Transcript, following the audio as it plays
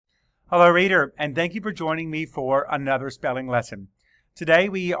Hello reader, and thank you for joining me for another spelling lesson. Today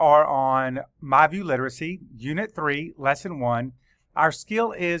we are on MyView Literacy, Unit 3, Lesson 1. Our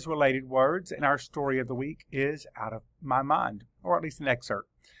skill is related words, and our story of the week is Out of My Mind, or at least an excerpt.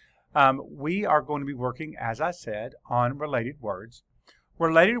 We are going to be working, as I said, on related words.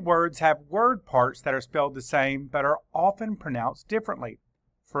 Related words have word parts that are spelled the same but are often pronounced differently.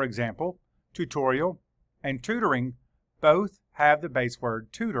 For example, tutorial and tutoring both have the base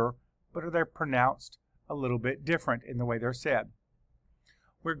word tutor, but they're pronounced a little bit different in the way they're said.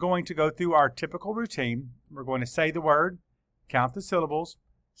 We're going to go through our typical routine. We're going to say the word, count the syllables,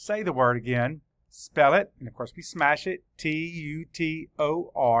 say the word again, spell it, and of course we smash it,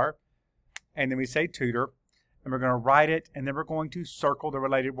 T-U-T-O-R, and then we say tutor, and we're going to write it, and then we're going to circle the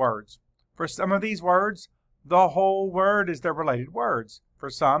related words. For some of these words, the whole word is their related words. For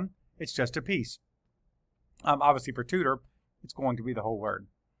some, it's just a piece. Obviously for tutor, it's going to be the whole word.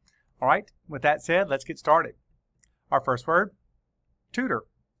 All right, with that said, let's get started. Our first word, tutor.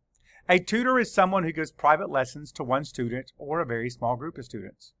 A tutor is someone who gives private lessons to one student or a very small group of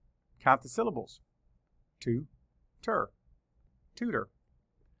students. Count the syllables. Tu-ter, tutor.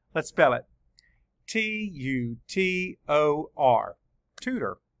 Let's spell it. T-U-T-O-R,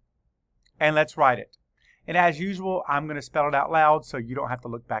 tutor. And let's write it. And as usual, I'm going to spell it out loud so you don't have to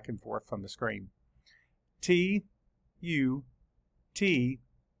look back and forth from the screen. T-U-T-O-R.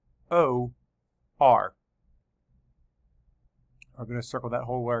 We're going to circle that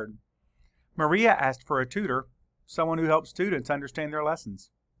whole word. Maria asked for a tutor, someone who helps students understand their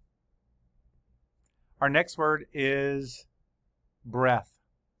lessons. Our next word is breath.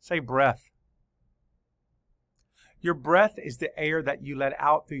 Say breath. Your breath is the air that you let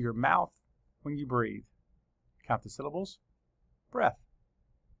out through your mouth when you breathe. Count the syllables. Breath.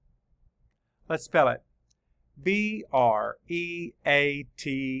 Let's spell it. B-R-E-A-T-H,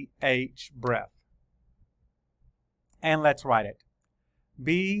 breath. And let's write it.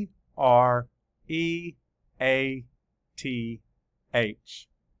 B-R-E-A-T-H.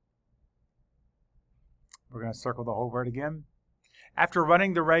 We're going to circle the whole word again. After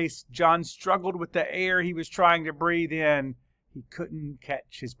running the race, John struggled with the air he was trying to breathe in. He couldn't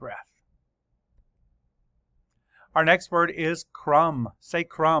catch his breath. Our next word is crumb. Say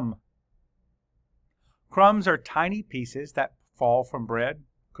crumb. Crumbs are tiny pieces that fall from bread,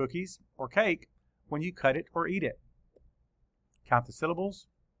 cookies, or cake when you cut it or eat it. Count the syllables.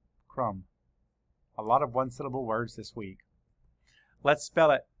 Crumb. A lot of one-syllable words this week. Let's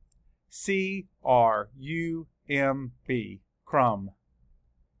spell it. C-R-U-M-B. Crumb.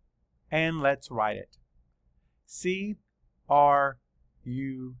 And let's write it. C-R-U-M-B.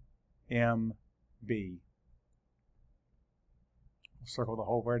 We'll circle the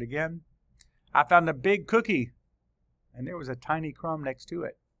whole word again. I found a big cookie, and there was a tiny crumb next to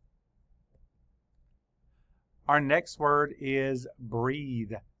it. Our next word is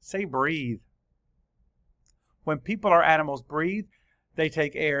breathe. Say breathe. When people or animals breathe, they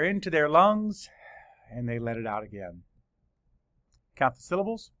take air into their lungs, and they let it out again. Count the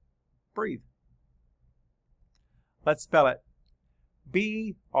syllables. Breathe. Let's spell it.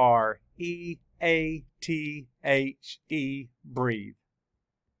 B-R-E-A-T-H-E, breathe.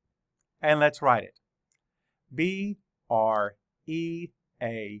 And let's write it. B-R-E-A-T-H-E.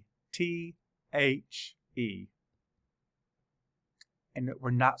 And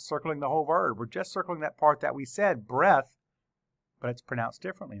we're not circling the whole word. We're just circling that part that we said, breath, but it's pronounced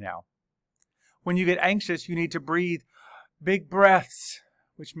differently now. When you get anxious, you need to breathe big breaths,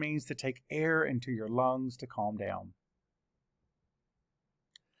 which means to take air into your lungs to calm down.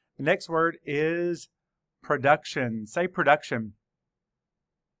 The next word is production. Say production.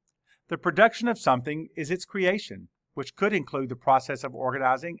 The production of something is its creation, which could include the process of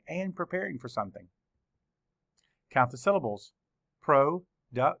organizing and preparing for something. Count the syllables.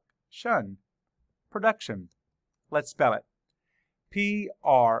 Production. Production. Let's spell it.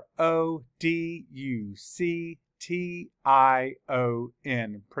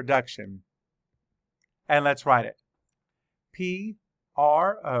 P-R-O-D-U-C-T-I-O-N. Production. And let's write it.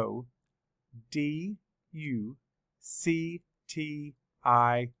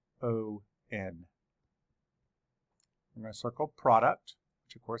 P-R-O-D-U-C-T-I-O-N. We're going to circle product,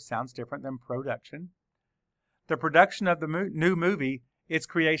 which of course sounds different than production. The production of the new movie, its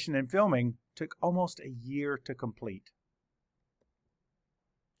creation and filming, took almost a year to complete.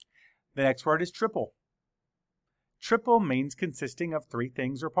 The next word is triple. Triple means consisting of three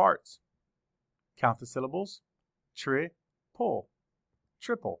things or parts. Count the syllables. Triple.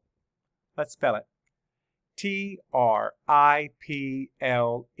 Triple. Let's spell it. T-R-I-P-L-E.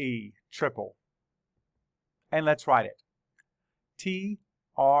 Triple. And let's write it.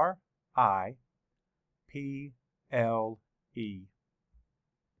 T-R-I-P-L-E. We're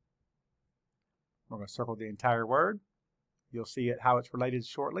going to circle the entire word. You'll see how it's related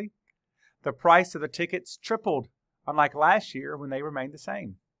shortly. The price of the tickets tripled, unlike last year when they remained the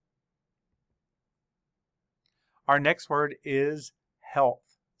same. Our next word is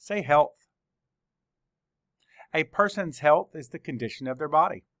health. Say health. A person's health is the condition of their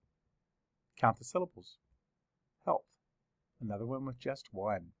body. Count the syllables. Health. Another one with just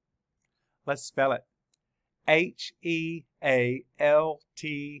one. Let's spell it. H-E-A-L-T-H,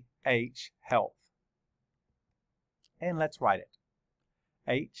 health. And let's write it.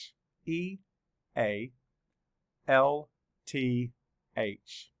 H-E-A-L-T-H.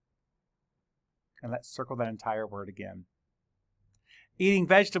 And let's circle that entire word again. Eating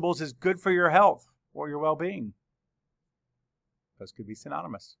vegetables is good for your health or your well-being. Those could be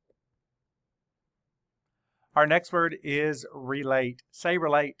synonymous. Our next word is relate. Say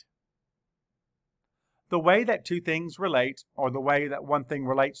relate. The way that two things relate, or the way that one thing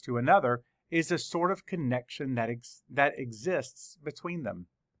relates to another, is a sort of connection that exists between them.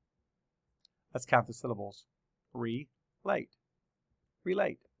 Let's count the syllables. Relate.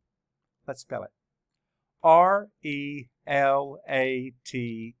 Relate. Let's spell it. R-E-L-A-T-E.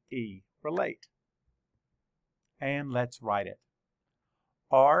 Relate. And let's write it.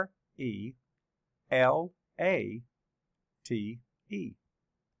 R-E-L-A-T-E.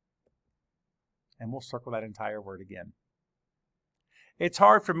 And we'll circle that entire word again. It's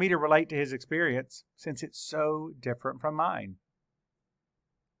hard for me to relate to his experience since it's so different from mine.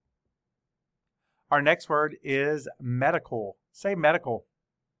 Our next word is medical. Say medical.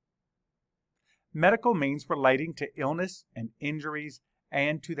 Medical means relating to illness and injuries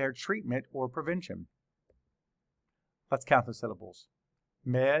and to their treatment or prevention. Let's count the syllables.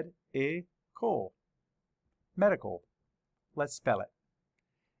 Med-i-cul. Medical. Let's spell it.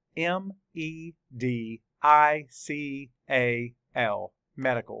 M-E-D-I-C-A-L.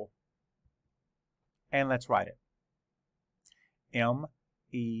 Medical. And let's write it. M-E-D-I-C-A-L.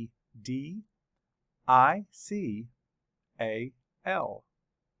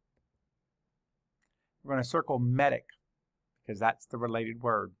 We're going to circle medic because that's the related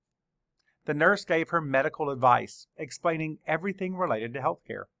word. The nurse gave her medical advice, explaining everything related to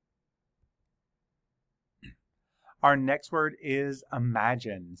healthcare. Our next word is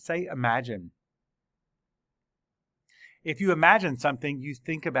imagine. Say imagine. If you imagine something, you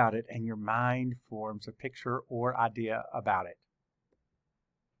think about it and your mind forms a picture or idea about it.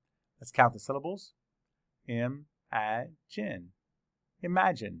 Let's count the syllables. Imagine.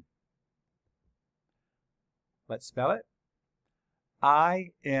 Imagine. Let's spell it.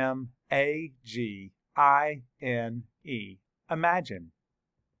 I-M-A-G-I-N-E. Imagine.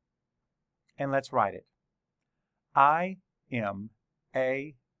 And let's write it. I-M-A-G-I-N-E.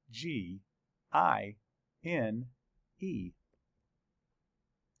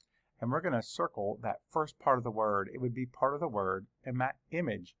 And we're going to circle that first part of the word. It would be part of the word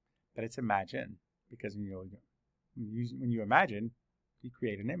image, but it's imagine, because when you imagine, you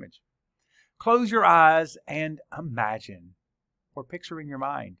create an image. Close your eyes and imagine, or picture in your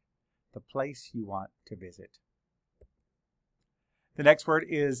mind, the place you want to visit. The next word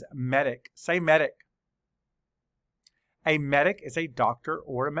is medic. Say medic. A medic is a doctor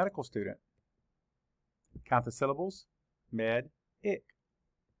or a medical student. Count the syllables. Med-ic.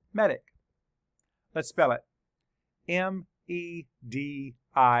 Medic. Let's spell it. M-E-D-I-C.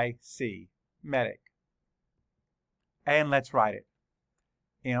 Medic. And let's write it.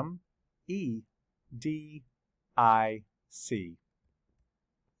 M-E-D-I-C.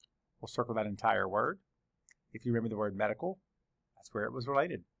 We'll circle that entire word. If you remember the word medical, that's where it was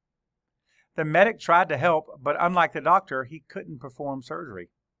related. The medic tried to help, but unlike the doctor, he couldn't perform surgery.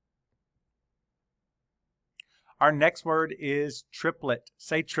 Our next word is triplet.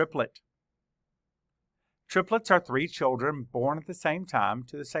 Say triplet. Triplets are 3 children born at the same time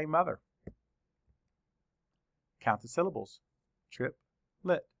to the same mother. Count the syllables.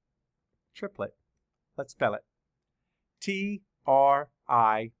 Triplet. Triplet. Let's spell it. T-R-I-P-L-E-T.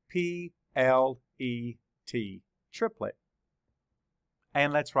 Triplet.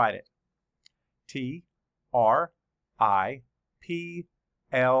 And let's write it. T-R-I-P-L-E-T.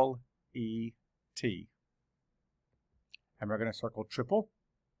 And we're going to circle triple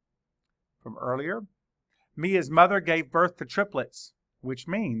from earlier. Mia's mother gave birth to triplets, which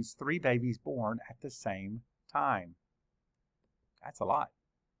means 3 babies born at the same time. That's a lot.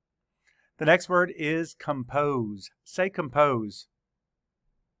 The next word is compose. Say compose.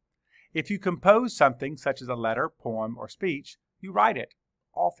 If you compose something, such as a letter, poem, or speech, you write it,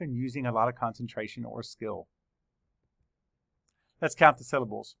 often using a lot of concentration or skill. Let's count the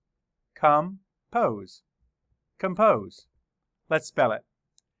syllables. Compose. Compose. Let's spell it.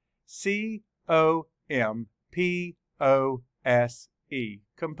 C-O-M-P-O-S-E.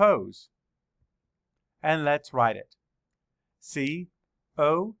 Compose. And let's write it.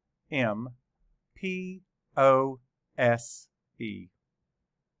 C-O-M-P-O-S-E.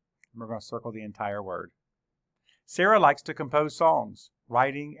 We're going to circle the entire word. Sarah likes to compose songs,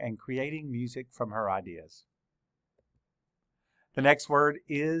 writing and creating music from her ideas. The next word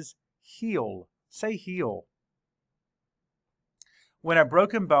is heal. Say heal. When a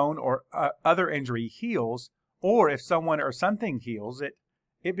broken bone or other injury heals, or if someone or something heals it,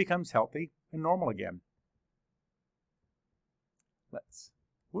 it becomes healthy and normal again.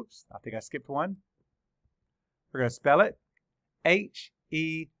 Whoops, I think I skipped one. We're going to spell it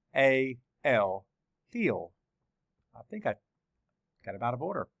H-E-A-L. Heal. I think I got it out of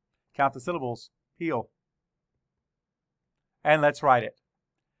order. Count the syllables. Heal. And let's write it.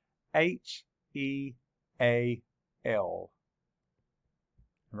 H-E-A-L.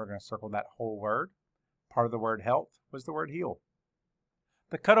 And we're going to circle that whole word. Part of the word health was the word heal.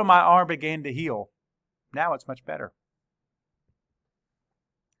 The cut on my arm began to heal. Now it's much better.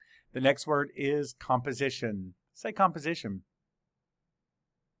 The next word is composition. Say composition.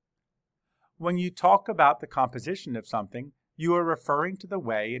 When you talk about the composition of something, you are referring to the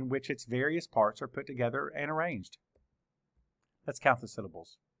way in which its various parts are put together and arranged. Let's count the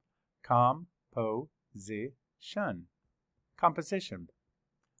syllables. Composition. Composition.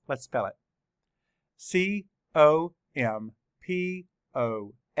 Let's spell it.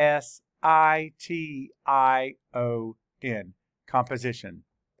 C-O-M-P-O-S-I-T-I-O-N. Composition.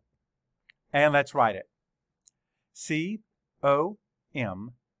 And let's write it.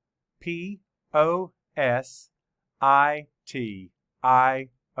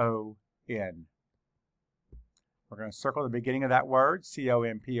 C-O-M-P-O-S-I-T-I-O-N. We're going to circle the beginning of that word,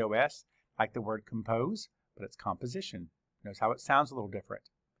 C-O-M-P-O-S, like the word compose, but it's composition. Notice how it sounds a little different.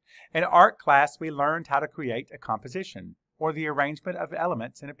 In art class, we learned how to create a composition, or the arrangement of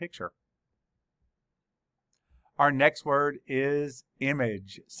elements in a picture. Our next word is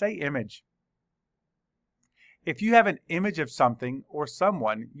image. Say image. If you have an image of something or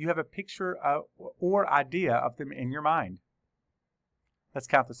someone, you have a picture or idea of them in your mind. Let's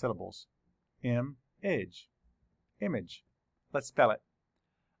count the syllables. Image. Image. Let's spell it.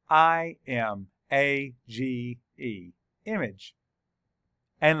 I-M-A-G-E. Image.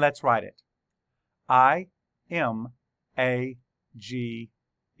 And let's write it. I-M-A-G-E.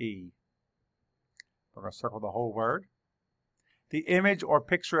 We're going to circle the whole word. The image or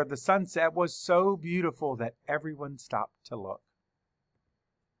picture of the sunset was so beautiful that everyone stopped to look.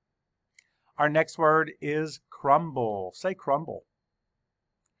 Our next word is crumble. Say crumble.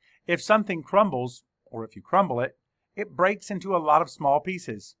 If something crumbles, or if you crumble it, it breaks into a lot of small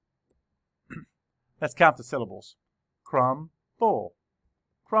pieces. Let's count the syllables. Crumble.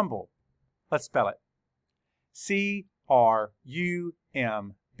 Crumble. Let's spell it. C-R-U-M-B-L-E.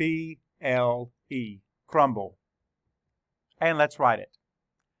 Crumble. And let's write it.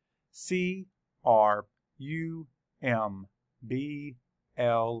 C-R-U-M-B-L-E.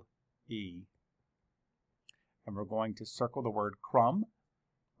 And we're going to circle the word crumb,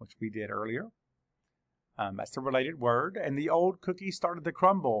 which we did earlier. That's a related word. And the old cookie started to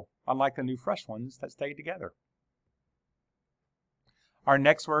crumble, unlike the new fresh ones that stayed together. Our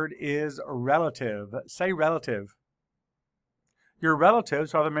next word is relative. Say relative. Your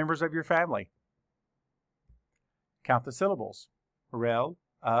relatives are the members of your family. Count the syllables. Relative.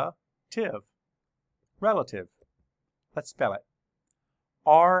 Relative. Let's spell it.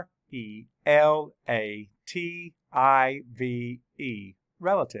 R-E-L-A-T-I-V-E.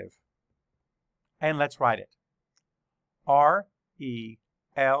 Relative. And let's write it. R-E-L-A-T-I-V-E.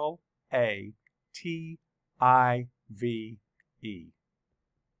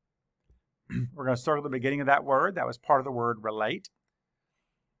 We're going to start at the beginning of that word. That was part of the word relate.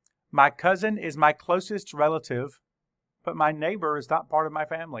 My cousin is my closest relative, but my neighbor is not part of my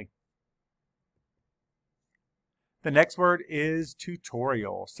family. The next word is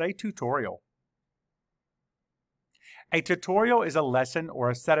tutorial. Say tutorial. A tutorial is a lesson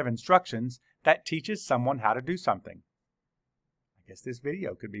or a set of instructions that teaches someone how to do something. I guess this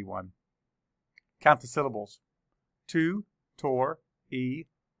video could be one. Count the syllables. Tu-tor-e-ol.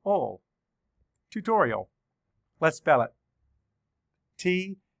 Tutorial. Let's spell it.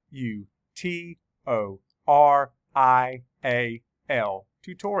 T-U-T-O-R-I-A-L.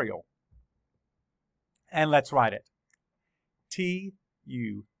 Tutorial. And let's write it. T-U-T-O-R-I-A-L.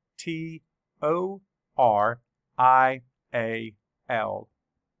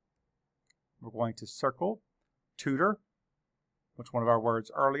 We're going to circle tutor which one of our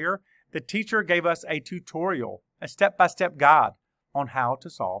words earlier, the teacher gave us a tutorial, a step-by-step guide on how to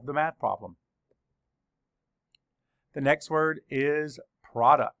solve the math problem. The next word is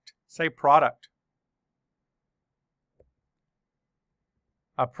product. Say product.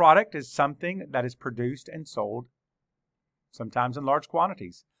 A product is something that is produced and sold, sometimes in large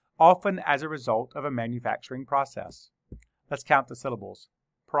quantities, often as a result of a manufacturing process. Let's count the syllables.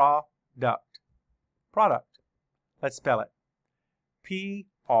 Product. Product. Let's spell it. P-R-O-D-U-C-T.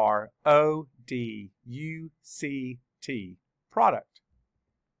 Product.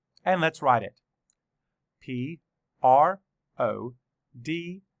 And let's write it. P-R-O-D-U-C-T.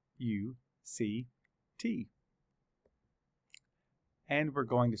 And we're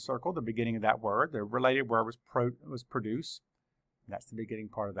going to circle the beginning of that word. The related word was produce. That's the beginning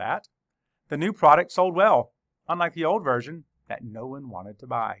part of that. The new product sold well, unlike the old version that no one wanted to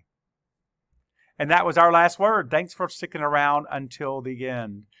buy. And that was our last word. Thanks for sticking around until the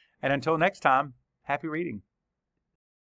end. And until next time, happy reading.